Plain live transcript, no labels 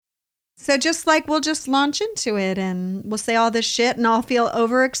So just like we'll just launch into it and we'll say all this shit and I'll feel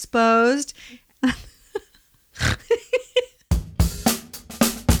overexposed.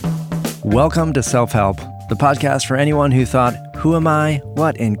 Welcome to Self-Help, the podcast for anyone who thought, who am I?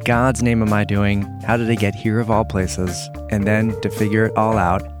 What in God's name am I doing? How did I get here of all places? And then to figure it all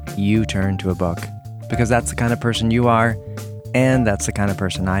out, you turn to a book. Because that's the kind of person you are, and that's the kind of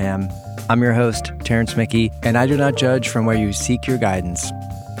person I am. I'm your host, Terrence Mickey, and I do not judge from where you seek your guidance.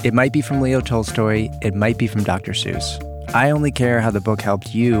 It might be from Leo Tolstoy, it might be from Dr. Seuss. I only care how the book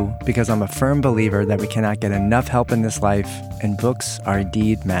helped you because I'm a firm believer that we cannot get enough help in this life, and books are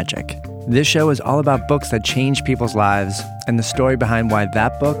indeed magic. This show is all about books that change people's lives and the story behind why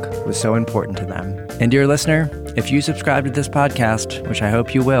that book was so important to them. And dear listener, if you subscribe to this podcast, which I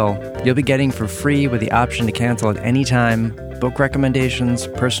hope you will, you'll be getting for free with the option to cancel at any time, book recommendations,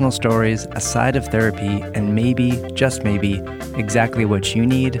 personal stories, a side of therapy, and maybe, just maybe, exactly what you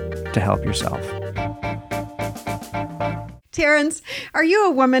need to help yourself. Terrence, are you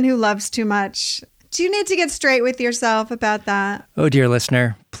a woman who loves too much? Do you need to get straight with yourself about that? Oh, dear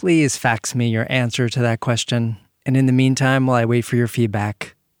listener, please fax me your answer to that question. And in the meantime, while I wait for your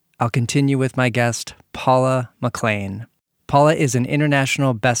feedback, I'll continue with my guest, Paula McLain. Paula is an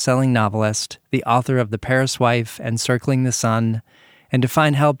international best-selling novelist, the author of The Paris Wife and Circling the Sun, and to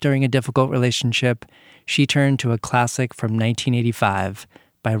find help during a difficult relationship, she turned to a classic from 1985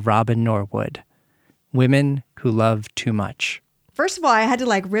 by Robin Norwood, Women Who Love Too Much. First of all, I had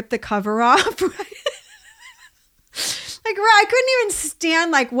to rip the cover off. I couldn't even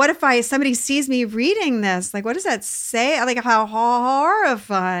stand, what if somebody sees me reading this? What does that say? How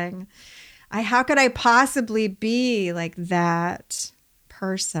horrifying. How could I possibly be like that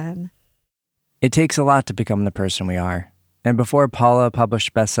person? It takes a lot to become the person we are. And before Paula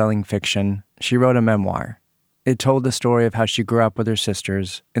published best-selling fiction, she wrote a memoir. It told the story of how she grew up with her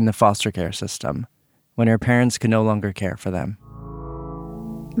sisters in the foster care system when her parents could no longer care for them.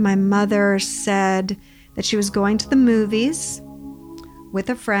 My mother said that she was going to the movies with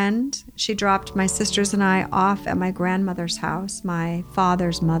a friend. She dropped my sisters and I off at my grandmother's house, my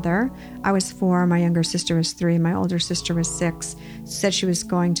father's mother. I was 4, my younger sister was 3, my older sister was 6. She said she was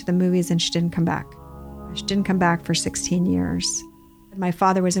going to the movies and she didn't come back. She didn't come back for 16 years. My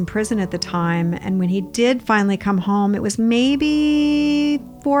father was in prison at the time, and when he did finally come home, it was maybe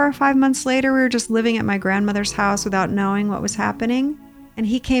 4 or 5 months later. We were just living at my grandmother's house without knowing what was happening. And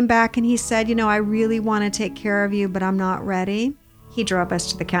he came back and he said, I really want to take care of you, but I'm not ready. He drove us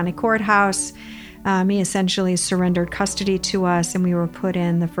to the county courthouse. He essentially surrendered custody to us, and we were put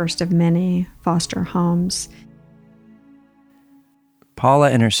in the first of many foster homes.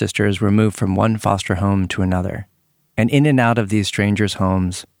 Paula and her sisters were moved from one foster home to another. And in and out of these strangers'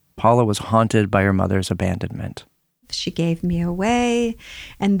 homes, Paula was haunted by her mother's abandonment. She gave me away,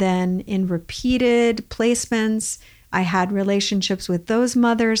 and then in repeated placements, I had relationships with those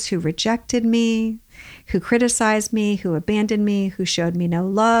mothers who rejected me, who criticized me, who abandoned me, who showed me no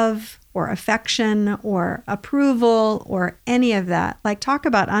love or affection or approval or any of that. Talk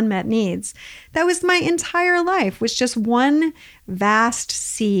about unmet needs. That was my entire life, was just one vast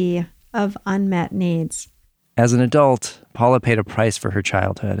sea of unmet needs. As an adult, Paula paid a price for her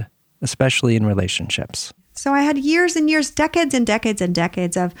childhood, especially in relationships. So I had years and years, decades and decades and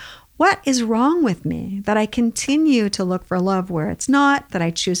decades of what is wrong with me that I continue to look for love where it's not, that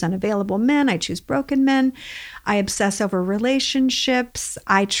I choose unavailable men, I choose broken men, I obsess over relationships,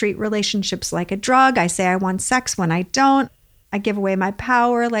 I treat relationships like a drug, I say I want sex when I don't, I give away my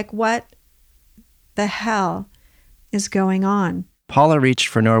power. What the hell is going on? Paula reached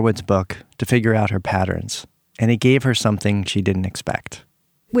for Norwood's book to figure out her patterns, and it gave her something she didn't expect.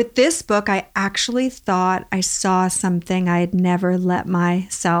 With this book, I actually thought I saw something I had never let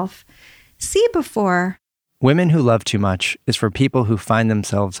myself see before. Women Who Love Too Much is for people who find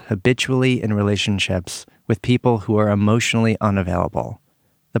themselves habitually in relationships with people who are emotionally unavailable.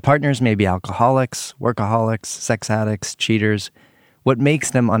 The partners may be alcoholics, workaholics, sex addicts, cheaters. What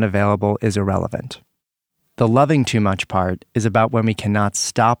makes them unavailable is irrelevant. The loving too much part is about when we cannot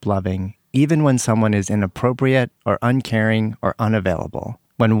stop loving, even when someone is inappropriate or uncaring or unavailable.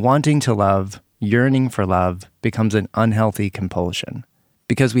 When wanting to love, yearning for love, becomes an unhealthy compulsion.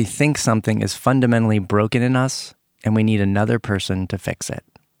 Because we think something is fundamentally broken in us and we need another person to fix it.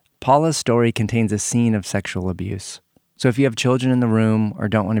 Paula's story contains a scene of sexual abuse. So if you have children in the room or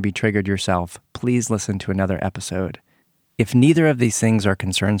don't want to be triggered yourself, please listen to another episode. If neither of these things are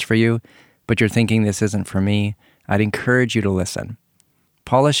concerns for you, but you're thinking this isn't for me, I'd encourage you to listen.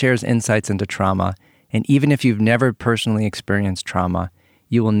 Paula shares insights into trauma, and even if you've never personally experienced trauma,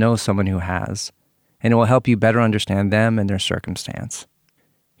 you will know someone who has, and it will help you better understand them and their circumstance.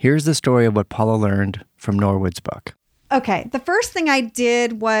 Here's the story of what Paula learned from Norwood's book. Okay, the first thing I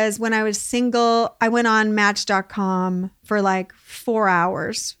did was when I was single, I went on Match.com for like 4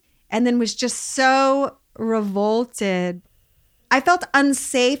 hours and then was just so revolted. I felt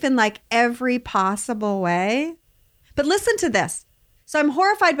unsafe in like every possible way. But listen to this. So I'm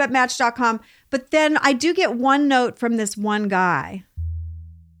horrified about Match.com, but then I do get one note from this one guy.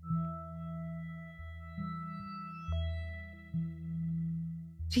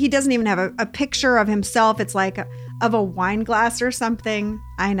 He doesn't even have a picture of himself. It's like of a wine glass or something.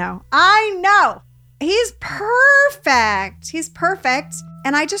 I know. He's perfect. He's perfect.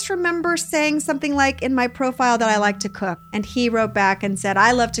 And I just remember saying something like in my profile that I like to cook. And he wrote back and said,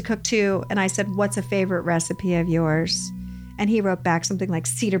 I love to cook too. And I said, what's a favorite recipe of yours? And he wrote back something like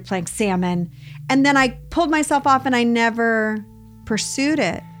cedar plank salmon. And then I pulled myself off and I never pursued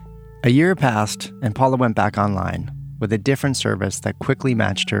it. A year passed and Paula went back online with a different service that quickly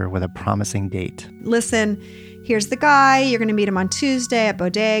matched her with a promising date. Listen, here's the guy. You're going to meet him on Tuesday at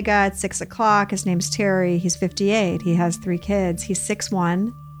Bodega at 6 o'clock. His name's Terry. He's 58. He has 3 kids. He's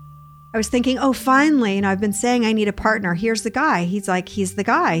 6'1". I was thinking, oh, finally, I've been saying I need a partner. Here's the guy. He's the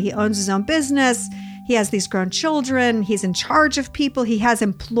guy. He owns his own business. He has these grown children. He's in charge of people. He has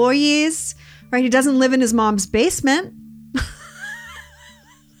employees, right? He doesn't live in his mom's basement.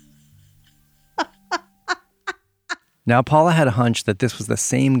 Now, Paula had a hunch that this was the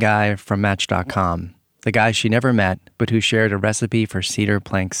same guy from Match.com, the guy she never met, but who shared a recipe for cedar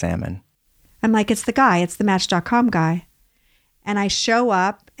plank salmon. I'm like, it's the guy. It's the Match.com guy. And I show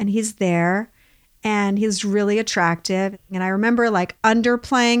up and he's there and he's really attractive. And I remember like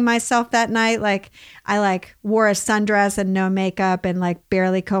underplaying myself that night. Like I wore a sundress and no makeup and like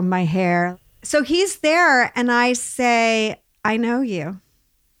barely combed my hair. So he's there and I say, I know you.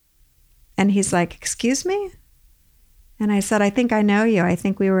 And he's like, excuse me? And I said, I think I know you. I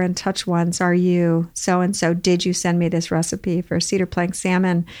think we were in touch once. Are you so-and-so? Did you send me this recipe for cedar plank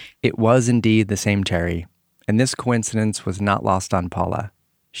salmon? It was indeed the same Terry. And this coincidence was not lost on Paula.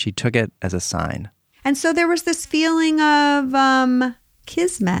 She took it as a sign. And so there was this feeling of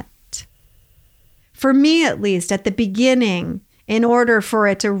kismet. For me, at least, at the beginning, in order for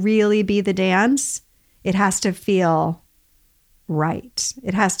it to really be the dance, it has to feel right.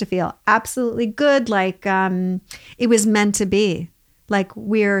 It has to feel absolutely good, like it was meant to be. Like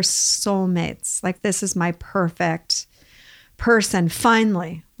we're soulmates. Like this is my perfect person.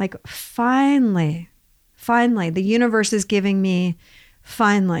 Finally, the universe is giving me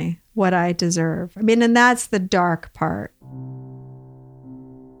finally what I deserve. I mean, and that's the dark part.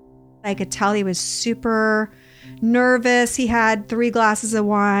 I could tell he was super nervous. He had 3 glasses of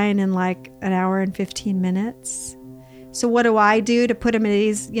wine in like an hour and 15 minutes. So what do I do to put him at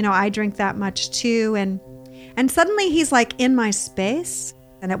ease? I drink that much too. And suddenly he's like in my space.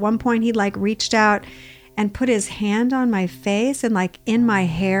 And at one point he like reached out and put his hand on my face and like in my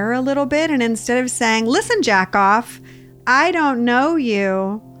hair a little bit. And instead of saying, listen, jack off, I don't know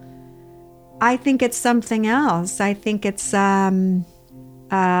you. I think it's something else. I think it's magnetic.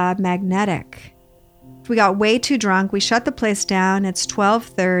 We got way too drunk. We shut the place down. It's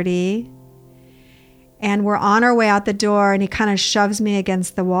 12:30. And we're on our way out the door and he kind of shoves me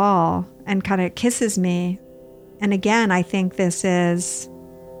against the wall and kind of kisses me. And again, I think this is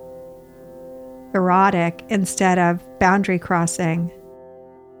erotic instead of boundary crossing.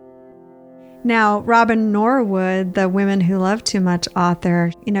 Now, Robin Norwood, the Women Who Love Too Much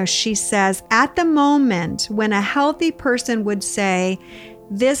author, she says, at the moment when a healthy person would say,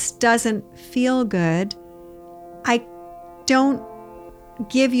 this doesn't feel good, I don't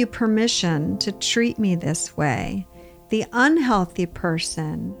give you permission to treat me this way. The unhealthy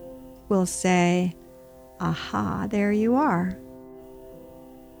person will say, aha, there you are.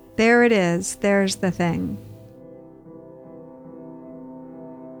 There it is. There's the thing.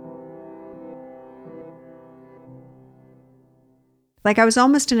 Like I was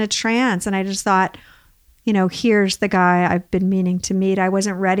almost in a trance and I just thought, here's the guy I've been meaning to meet. I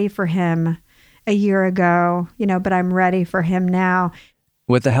wasn't ready for him a year ago, but I'm ready for him now.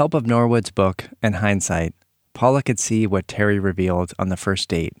 With the help of Norwood's book and hindsight, Paula could see what Terry revealed on the first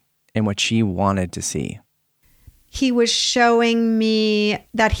date and what she wanted to see. He was showing me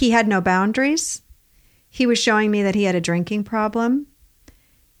that he had no boundaries. He was showing me that he had a drinking problem.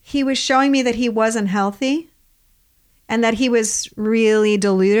 He was showing me that he wasn't healthy and that he was really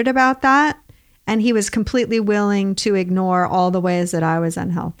deluded about that. And he was completely willing to ignore all the ways that I was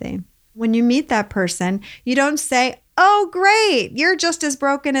unhealthy. When you meet that person, you don't say, oh, great, you're just as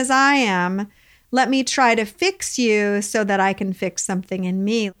broken as I am. Let me try to fix you so that I can fix something in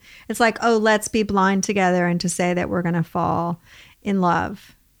me. It's like, oh, let's be blind together and to say that we're going to fall in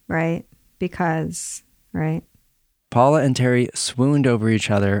love. right? Because, right? Paula and Terry swooned over each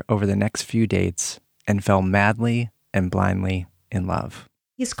other over the next few dates and fell madly and blindly in love.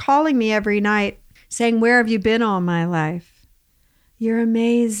 He's calling me every night saying, where have you been all my life? You're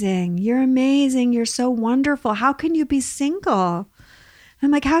amazing. You're amazing. You're so wonderful. How can you be single?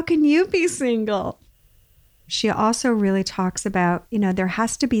 I'm like, how can you be single? She also really talks about, there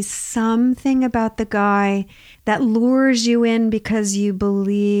has to be something about the guy that lures you in because you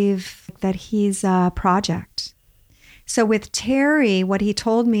believe that he's a project. So with Terry, what he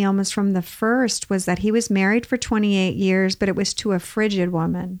told me almost from the first was that he was married for 28 years, but it was to a frigid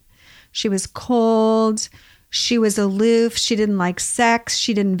woman. She was cold. She was aloof. She didn't like sex.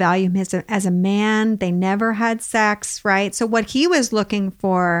 She didn't value him as a man. They never had sex, right? So what he was looking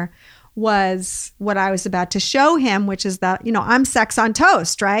for was what I was about to show him, which is that, I'm sex on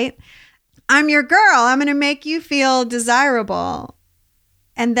toast, right? I'm your girl. I'm going to make you feel desirable.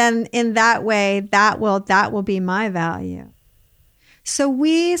 And then in that way, that will be my value. So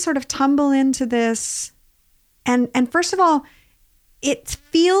we sort of tumble into this. And first of all, it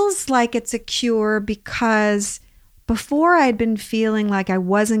feels like it's a cure because before I'd been feeling like I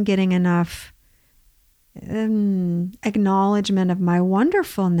wasn't getting enough acknowledgement of my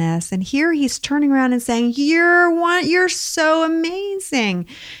wonderfulness. And here he's turning around and saying, you're so amazing.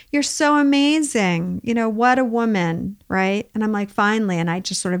 You're so amazing. What a woman, right? And I'm like, finally. And I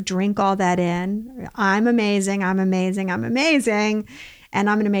just sort of drink all that in. I'm amazing. I'm amazing. I'm amazing. And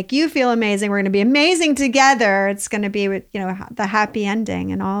I'm going to make you feel amazing. We're going to be amazing together. It's going to be, the happy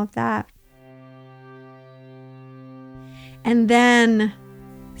ending and all of that. And then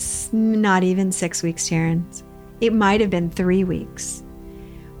not even 6 weeks, Sharon. It might have been 3 weeks.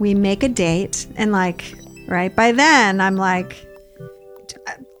 We make a date and right by then I'm like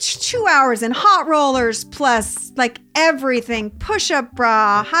 2 hours in hot rollers plus everything, push-up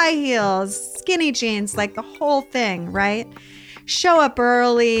bra, high heels, skinny jeans, the whole thing, right? Show up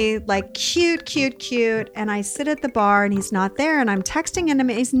early, cute. And I sit at the bar and he's not there and I'm texting him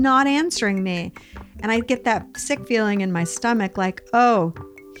and he's not answering me. And I get that sick feeling in my stomach oh,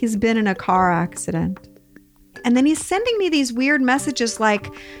 he's been in a car accident. And then he's sending me these weird messages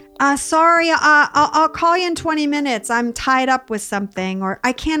sorry, I'll call you in 20 minutes. I'm tied up with something, or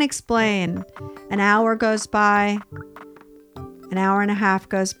I can't explain. An hour goes by. An hour and a half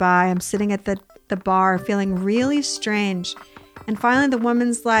goes by. I'm sitting at the bar feeling really strange. And finally the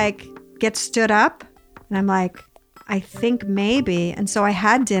woman's get stood up. And I'm like, I think maybe. And so I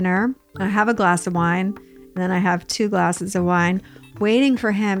had dinner. I have a glass of wine. And then I have 2 glasses of wine, waiting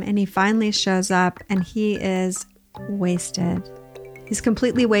for him, and he finally shows up and he is wasted. He's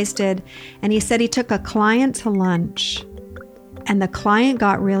completely wasted. And he said he took a client to lunch and the client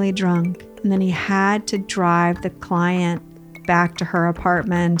got really drunk. And then he had to drive the client back to her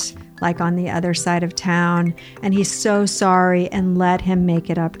apartment, on the other side of town. And he's so sorry and let him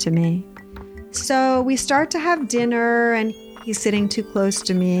make it up to me. So we start to have dinner and he's sitting too close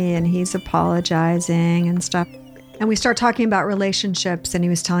to me and he's apologizing and stuff. And we start talking about relationships and he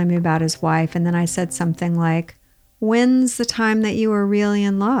was telling me about his wife. And then I said something when's the time that you were really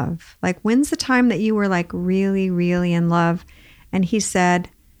in love? When's the time that you were really, really in love? And he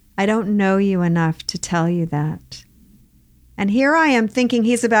said, I don't know you enough to tell you that. And here I am thinking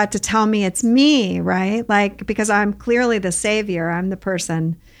he's about to tell me it's me, right? Because I'm clearly the savior. I'm the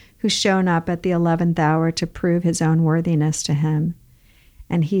person who's shown up at the 11th hour to prove his own worthiness to him.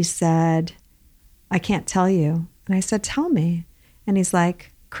 And he said, I can't tell you. And I said, tell me. And he's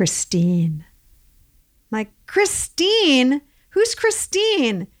like, Christine. I'm like, Christine? Who's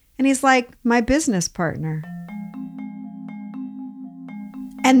Christine? And he's like, my business partner.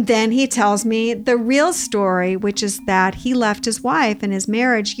 And then he tells me the real story, which is that he left his wife and his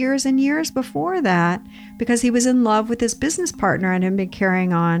marriage years and years before that because he was in love with his business partner and had been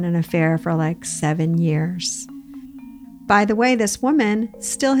carrying on an affair for 7 years. By the way, this woman,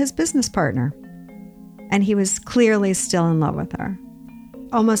 still his business partner. And he was clearly still in love with her.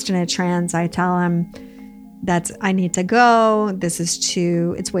 Almost in a trance, I tell him that I need to go.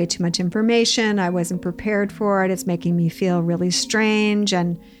 It's way too much information. I wasn't prepared for it. It's making me feel really strange.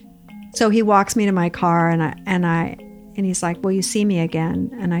 And so he walks me to my car and he's like, will you see me again?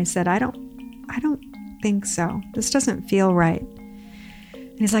 And I said, I don't think so. This doesn't feel right.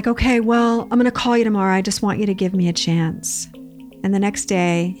 And he's like, okay, well, I'm going to call you tomorrow. I just want you to give me a chance. And the next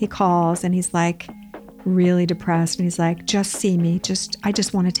day he calls and he's really depressed. And he's like, just see me. I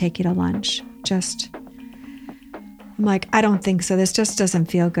just want to take you to lunch. I'm like, I don't think so. This just doesn't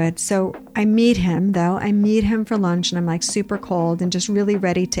feel good. So I meet him though. I meet him for lunch and I'm super cold and just really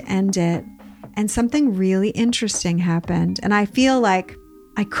ready to end it. And something really interesting happened. And I feel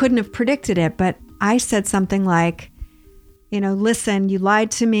I couldn't have predicted it, but I said something like, listen, you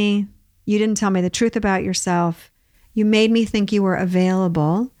lied to me. You didn't tell me the truth about yourself. You made me think you were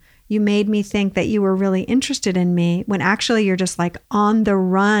available. You made me think that you were really interested in me when actually you're just like on the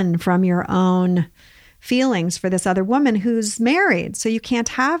run from your own feelings for this other woman who's married. So you can't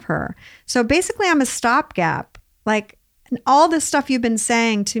have her. So basically I'm a stopgap. Like all this stuff you've been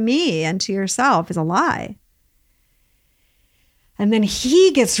saying to me and to yourself is a lie. And then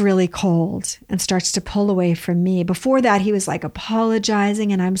he gets really cold and starts to pull away from me. Before that, he was like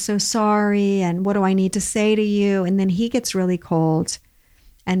apologizing and I'm so sorry. And what do I need to say to you? And then he gets really cold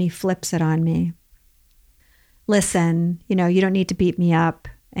and he flips it on me. Listen, you don't need to beat me up.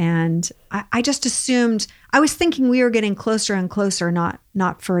 And I just assumed, I was thinking we were getting closer and closer,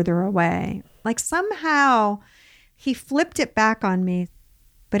 not further away. Like somehow he flipped it back on me.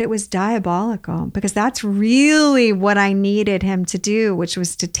 But it was diabolical because that's really what I needed him to do, which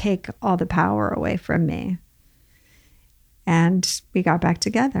was to take all the power away from me. And we got back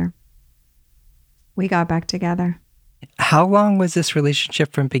together. How long was this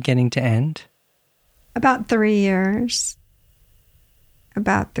relationship from beginning to end? About 3 years.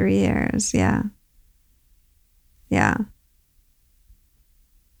 Yeah. Yeah.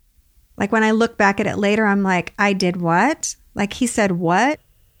 Like when I look back at it later, I'm like, I did what? Like he said what?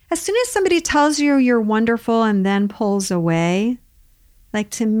 As soon as somebody tells you you're wonderful and then pulls away, like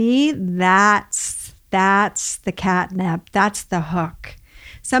to me, that's the catnip. That's the hook.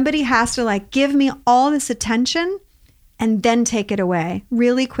 Somebody has to like give me all this attention and then take it away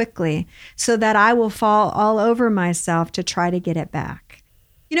really quickly so that I will fall all over myself to try to get it back.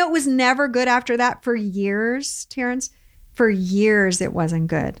 It was never good after that for years, Terrence. For years, it wasn't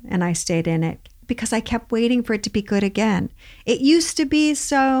good. And I stayed in it because I kept waiting for it to be good again. It used to be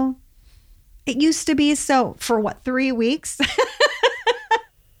so for what, 3 weeks?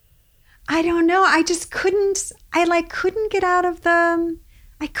 I don't know. I just couldn't get out of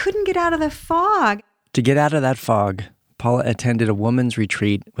the fog. To get out of that fog, Paula attended a woman's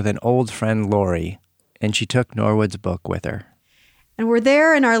retreat with an old friend, Lori, and she took Norwood's book with her. And we're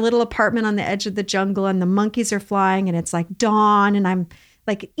there in our little apartment on the edge of the jungle and the monkeys are flying and it's like dawn and I'm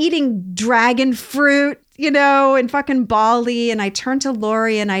like eating dragon fruit, in fucking Bali. And I turn to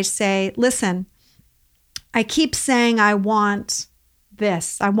Lori and I say, listen, I keep saying I want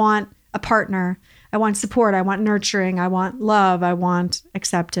this. I want a partner. I want support. I want nurturing. I want love. I want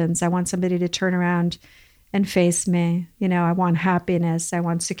acceptance. I want somebody to turn around and face me. I want happiness. I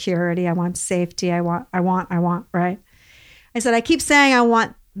want security. I want safety. I want, right? I said, I keep saying I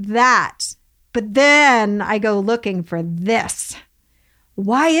want that, but then I go looking for this.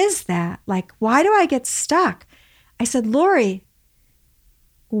 Why is that? Like, why do I get stuck? I said, Lori,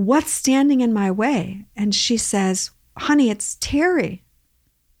 what's standing in my way? And she says, honey, it's Terry.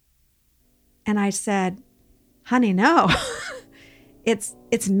 And I said, honey, no, it's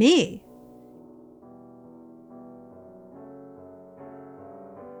me.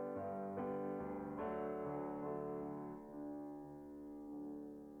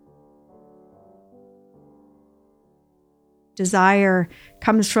 Desire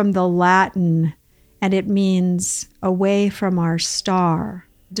comes from the Latin, and it means away from our star.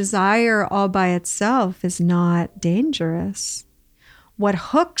 Desire all by itself is not dangerous. What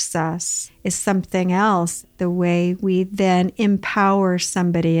hooks us is something else, the way we then empower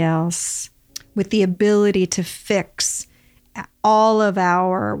somebody else with the ability to fix all of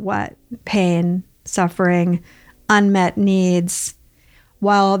our pain, suffering, unmet needs,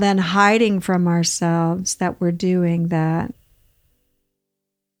 while then hiding from ourselves that we're doing that.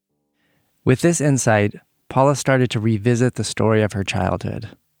 With this insight, Paula started to revisit the story of her childhood.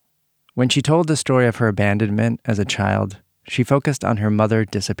 When she told the story of her abandonment as a child, she focused on her mother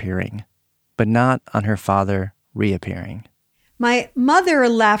disappearing, but not on her father reappearing. My mother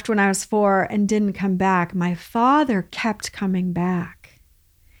left when I was 4 and didn't come back. My father kept coming back.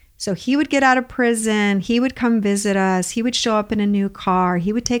 So he would get out of prison. He would come visit us. He would show up in a new car.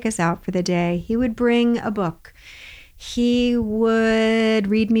 He would take us out for the day. He would bring a book. He would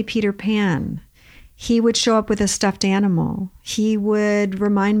read me Peter Pan. He would show up with a stuffed animal. He would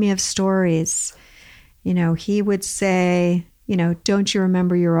remind me of stories. He would say, don't you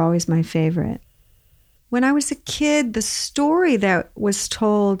remember you're always my favorite? When I was a kid, the story that was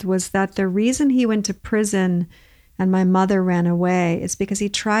told was that the reason he went to prison and my mother ran away is because he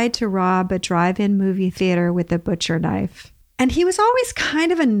tried to rob a drive-in movie theater with a butcher knife. And he was always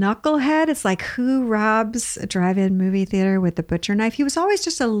kind of a knucklehead. It's like, who robs a drive-in movie theater with a butcher knife? He was always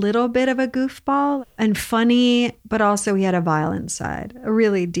just a little bit of a goofball and funny, but also he had a violent side, a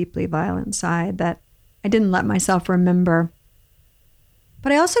really deeply violent side that I didn't let myself remember.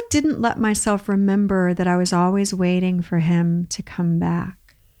 But I also didn't let myself remember that I was always waiting for him to come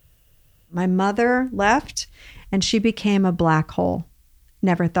back. My mother left and she became a black hole.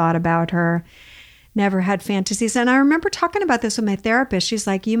 Never thought about her, never had fantasies. And I remember talking about this with my therapist. She's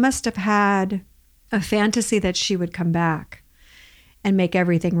like, you must have had a fantasy that she would come back and make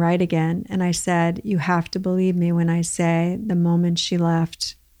everything right again. And I said, you have to believe me when I say the moment she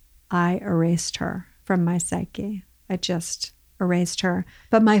left, I erased her from my psyche. I just erased her.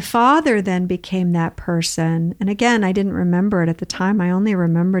 But my father then became that person. And again, I didn't remember it at the time. I only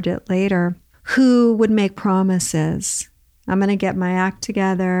remembered it later. Who would make promises. I'm going to get my act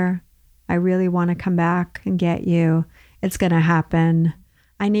together. I really want to come back and get you. It's going to happen.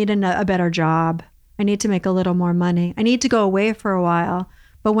 I need a better job. I need to make a little more money. I need to go away for a while.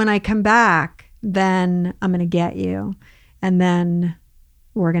 But when I come back, then I'm going to get you. And then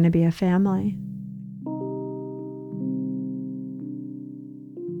we're going to be a family.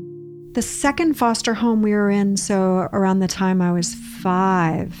 The second foster home we were in, so around the time I was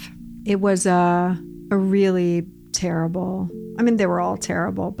 5, it was a really terrible, I mean, they were all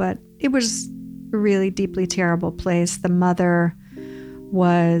terrible, but it was a really deeply terrible place. The mother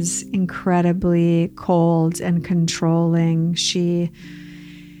was incredibly cold and controlling. She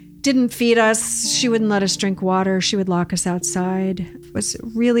didn't feed us. She wouldn't let us drink water. She would lock us outside. It was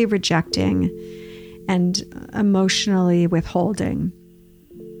really rejecting and emotionally withholding.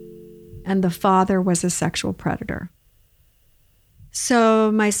 And the father was a sexual predator.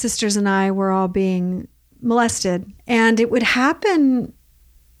 So my sisters and I were all being molested, and it would happen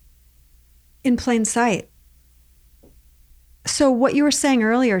in plain sight. So what you were saying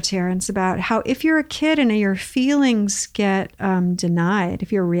earlier, Terrence, about how if you're a kid and your feelings get denied,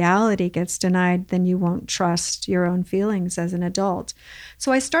 if your reality gets denied, then you won't trust your own feelings as an adult.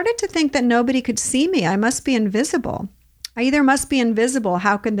 So I started to think that nobody could see me. I must be invisible. I either must be invisible.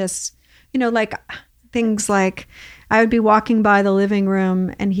 How can this, like things like I would be walking by the living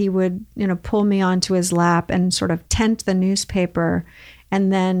room and he would, pull me onto his lap and sort of tent the newspaper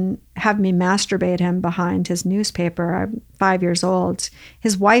and then have me masturbate him behind his newspaper. I'm 5 years old.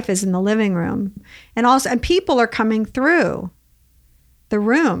 His wife is in the living room. And people are coming through the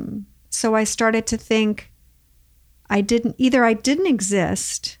room. So I started to think I didn't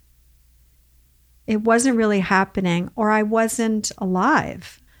exist, it wasn't really happening, or I wasn't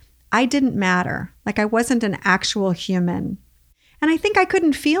alive. I didn't matter. Like I wasn't an actual human. And I think I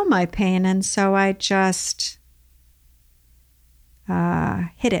couldn't feel my pain. And so I just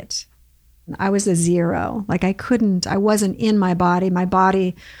hid it. I was a zero. Like I wasn't in my body. My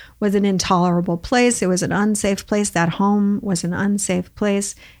body was an intolerable place. It was an unsafe place. That home was an unsafe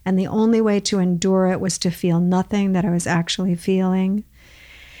place. And the only way to endure it was to feel nothing that I was actually feeling.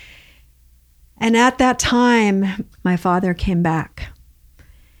 And at that time, my father came back.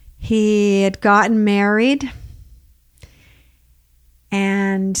 He had gotten married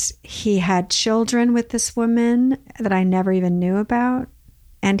and he had children with this woman that I never even knew about.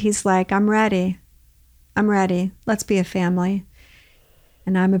 And he's like, I'm ready. Let's be a family.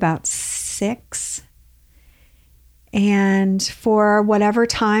 And I'm about 6. And for whatever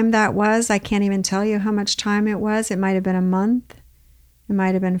time that was, I can't even tell you how much time it was. It might have been a month. It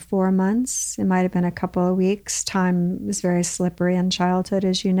might have been 4 months. It might have been a couple of weeks. Time is very slippery in childhood,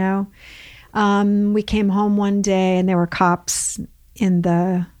 as you know. We came home one day and there were cops in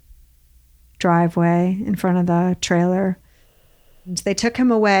the driveway in front of the trailer. And they took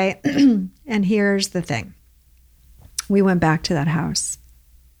him away. And here's the thing. We went back to that house.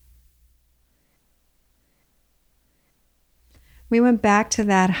 We went back to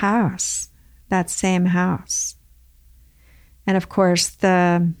that house, that same house. And of course,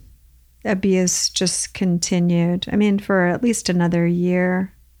 the abuse just continued. I mean, for at least another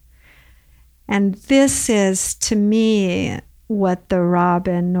year. And this is, to me, what the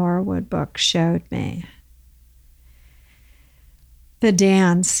Robin Norwood book showed me. The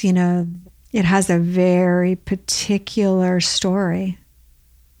dance, it has a very particular story.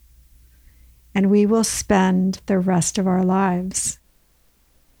 And we will spend the rest of our lives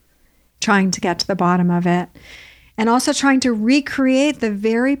trying to get to the bottom of it. And also trying to recreate the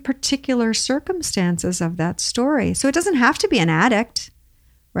very particular circumstances of that story. So it doesn't have to be an addict,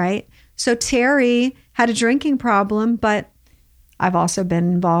 right? So Terry had a drinking problem, but I've also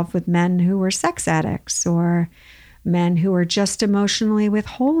been involved with men who were sex addicts, or men who were just emotionally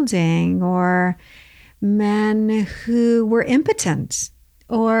withholding, or men who were impotent,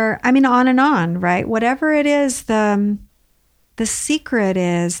 or, on and on, right? Whatever it is, the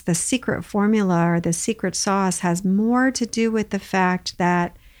secret formula or the secret sauce has more to do with the fact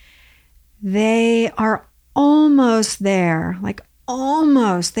that they are almost there, like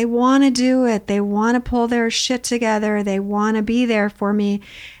almost. They want to do it. They want to pull their shit together. They want to be there for me.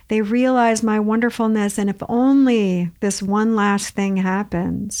 They realize my wonderfulness. And if only this one last thing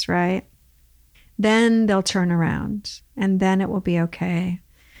happens, right? Then they'll turn around and then it will be okay.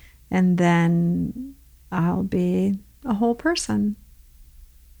 And then I'll be a whole person.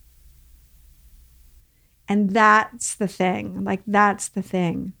 And that's the thing. Like, that's the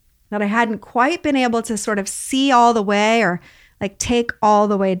thing that I hadn't quite been able to sort of see all the way or like take all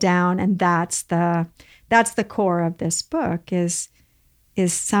the way down. And that's the core of this book is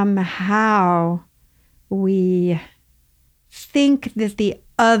somehow we think that the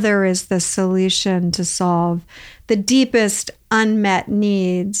other is the solution to solve the deepest unmet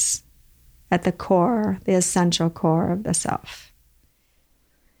needs at the core, the essential core of the self.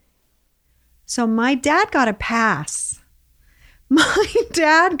 So my dad got a pass. My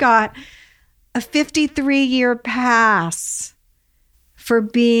dad got a 53-year pass for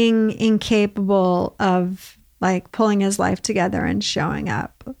being incapable of like pulling his life together and showing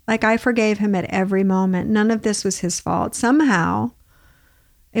up. Like, I forgave him at every moment. None of this was his fault. Somehow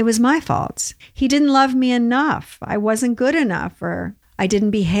it was my fault. He didn't love me enough. I wasn't good enough, or I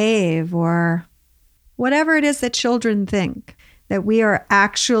didn't behave, or whatever it is that children think, that we are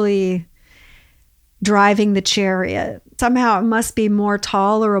actually driving the chariot. Somehow it must be more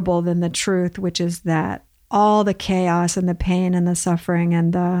tolerable than the truth, which is that all the chaos and the pain and the suffering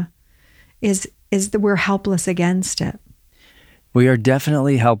and is that we're helpless against it. We are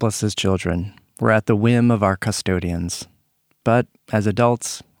definitely helpless as children. We're at the whim of our custodians. But as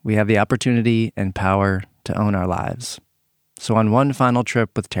adults, we have the opportunity and power to own our lives. So on one final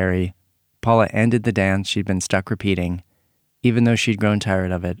trip with Terry, Paula ended the dance she'd been stuck repeating, even though she'd grown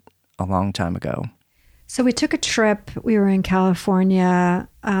tired of it a long time ago. So we took a trip. We were in California,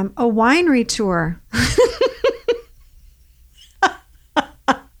 a winery tour.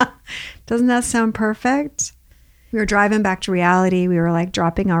 Doesn't that sound perfect? We were driving back to reality. We were like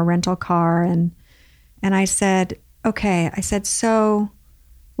dropping our rental car. And I said, okay, so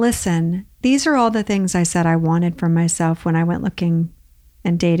listen, these are all the things I said I wanted from myself when I went looking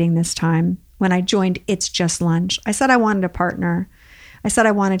and dating this time. When I joined It's Just Lunch, I said I wanted a partner. I said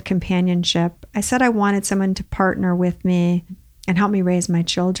I wanted companionship. I said I wanted someone to partner with me and help me raise my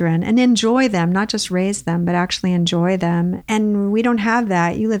children and enjoy them, not just raise them, but actually enjoy them. And we don't have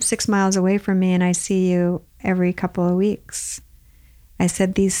that. You live 6 miles away from me and I see you every couple of weeks. I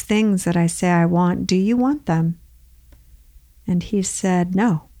said, these things that I say I want, do you want them? And he said,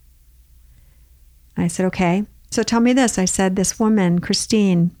 no. I said, okay. So tell me this. I said, this woman,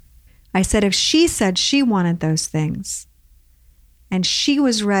 Christine, I said, if she said she wanted those things and she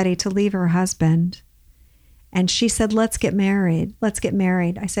was ready to leave her husband and she said, let's get married.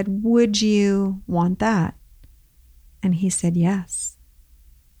 I said, would you want that? And he said, yes.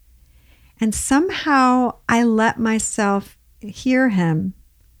 And somehow I let myself hear him.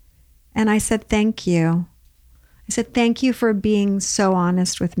 And I said, thank you. I said, thank you for being so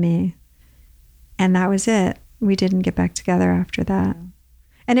honest with me. And that was it. We didn't get back together after that.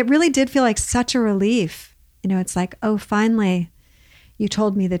 And it really did feel like such a relief. You know, it's like, oh, finally, you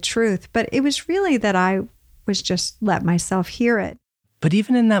told me the truth. But it was really that I was just let myself hear it. But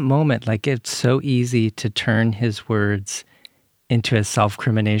even in that moment, like, it's so easy to turn his words into a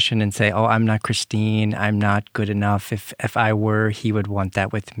self-crimination and say, oh, I'm not Christine. I'm not good enough. If I were, he would want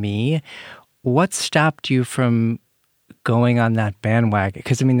that with me. What stopped you from going on that bandwagon?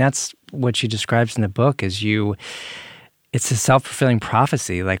 Because, I mean, that's what she describes in the book is it's a self-fulfilling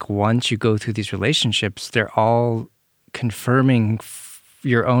prophecy. Like, once you go through these relationships, they're all confirming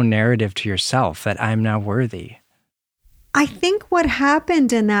your own narrative to yourself that I'm not worthy. I think what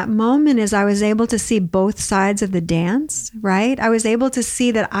happened in that moment is I was able to see both sides of the dance, right? I was able to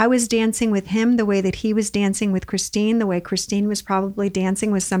see that I was dancing with him the way that he was dancing with Christine, the way Christine was probably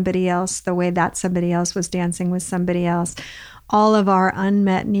dancing with somebody else, the way that somebody else was dancing with somebody else. All of our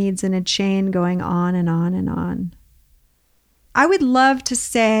unmet needs in a chain going on and on and on. I would love to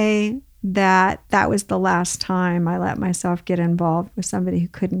say that that was the last time I let myself get involved with somebody who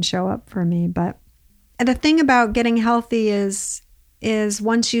couldn't show up for me, but the thing about getting healthy is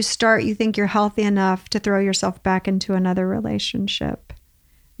once you start, you think you're healthy enough to throw yourself back into another relationship.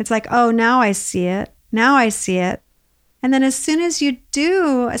 It's like, oh, now I see it. And then as soon as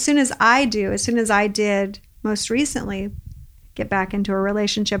I did most recently get back into a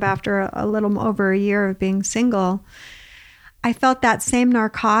relationship after a little over a year of being single, I felt that same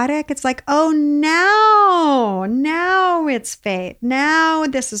narcotic. It's like, oh, now it's fate. Now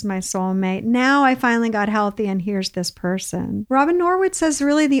this is my soulmate. Now I finally got healthy and here's this person. Robin Norwood says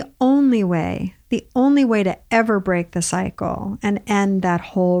really the only way the only way to ever break the cycle and end that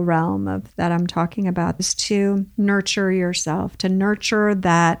whole realm of that I'm talking about is to nurture yourself, to nurture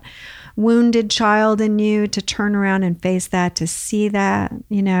that wounded child in you, to turn around and face that, to see that,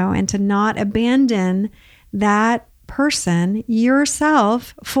 and to not abandon that person,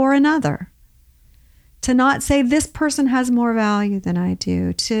 yourself, for another. To not say this person has more value than I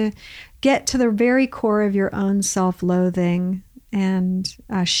do, to get to the very core of your own self-loathing and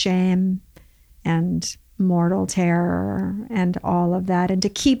shame and mortal terror and all of that, and to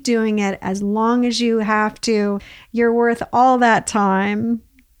keep doing it as long as you have to. You're worth all that time,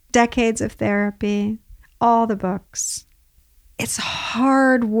 decades of therapy, all the books. It's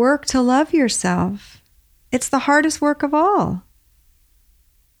hard work to love yourself. It's the hardest work of all.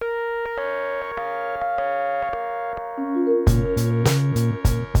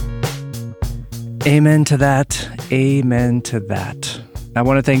 Amen to that. Amen to that. I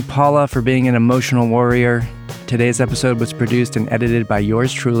want to thank Paula for being an emotional warrior. Today's episode was produced and edited by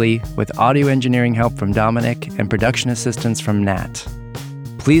yours truly, with audio engineering help from Dominic and production assistance from Nat.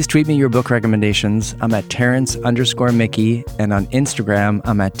 Please tweet me your book recommendations. I'm at Terrence_Mickey, and on Instagram,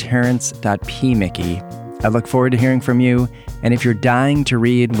 I'm at Terrence.pmickey. I look forward to hearing from you, and if you're dying to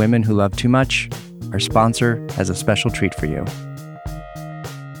read Women Who Love Too Much, our sponsor has a special treat for you.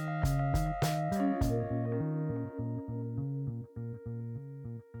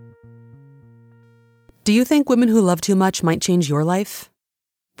 Do you think Women Who Love Too Much might change your life?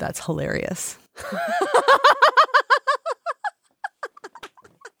 That's hilarious.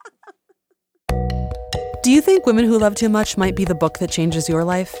 Do you think Women Who Love Too Much might be the book that changes your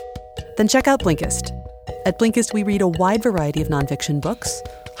life? Then check out Blinkist. At Blinkist, we read a wide variety of nonfiction books,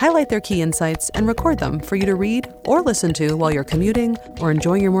 highlight their key insights, and record them for you to read or listen to while you're commuting or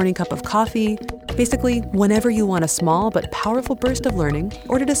enjoying your morning cup of coffee. Basically, whenever you want a small but powerful burst of learning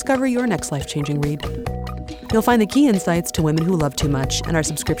or to discover your next life-changing read. You'll find the key insights to Women Who Love Too Much in our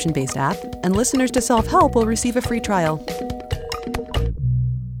subscription-based app, and listeners to Self-Help will receive a free trial.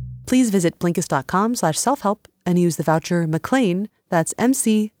 Please visit Blinkist.com/selfhelp and use the voucher McLean, that's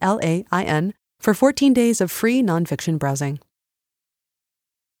MCLAIN, for 14 days of free nonfiction browsing.